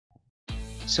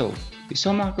So, you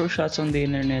saw macro shots on the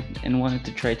internet and wanted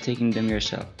to try taking them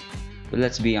yourself. But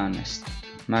let's be honest,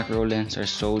 macro lenses are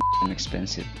so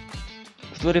expensive.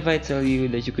 But what if I tell you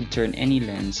that you could turn any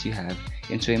lens you have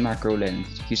into a macro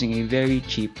lens using a very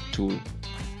cheap tool?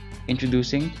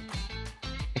 Introducing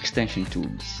extension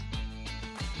tubes.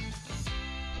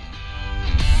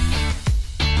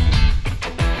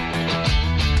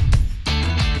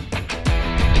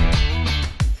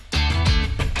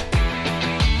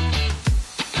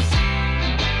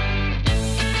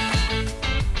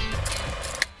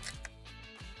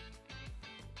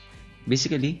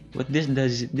 Basically, what this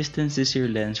does is it distances your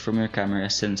lens from your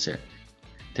camera's sensor,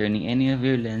 turning any of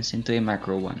your lens into a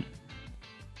macro one.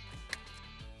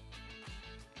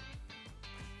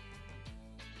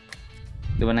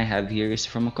 The one I have here is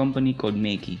from a company called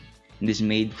Meike and is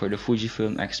made for the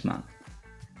Fujifilm X mount.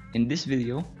 In this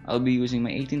video, I'll be using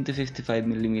my 18 to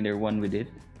 55mm one with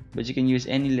it, but you can use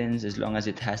any lens as long as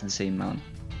it has the same mount.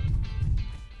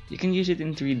 You can use it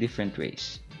in 3 different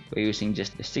ways, by using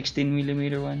just the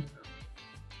 16mm one,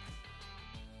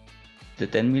 the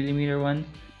 10mm one,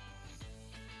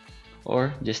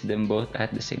 or just them both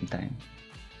at the same time.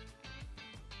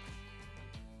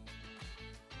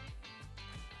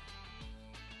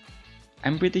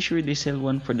 I'm pretty sure they sell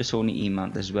one for the Sony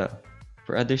E-mount as well.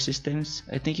 For other systems,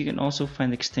 I think you can also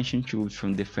find extension tubes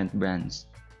from different brands.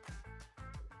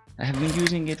 I have been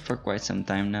using it for quite some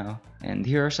time now, and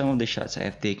here are some of the shots I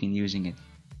have taken using it.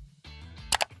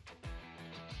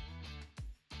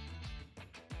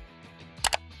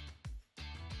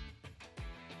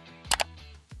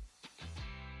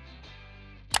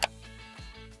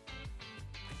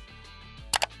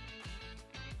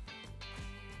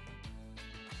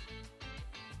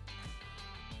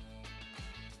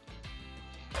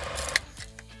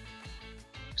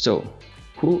 So,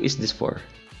 who is this for?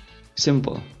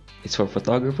 Simple. It's for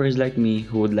photographers like me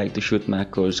who would like to shoot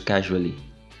macros casually.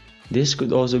 This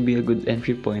could also be a good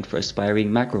entry point for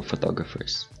aspiring macro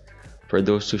photographers. For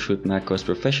those who shoot macros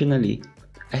professionally,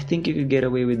 I think you could get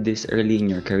away with this early in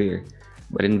your career,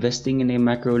 but investing in a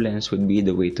macro lens would be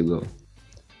the way to go.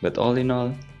 But all in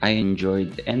all, I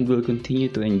enjoyed and will continue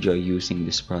to enjoy using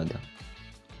this product.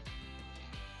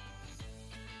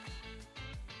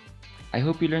 I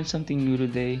hope you learned something new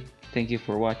today. Thank you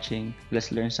for watching.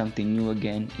 Let's learn something new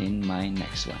again in my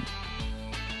next one.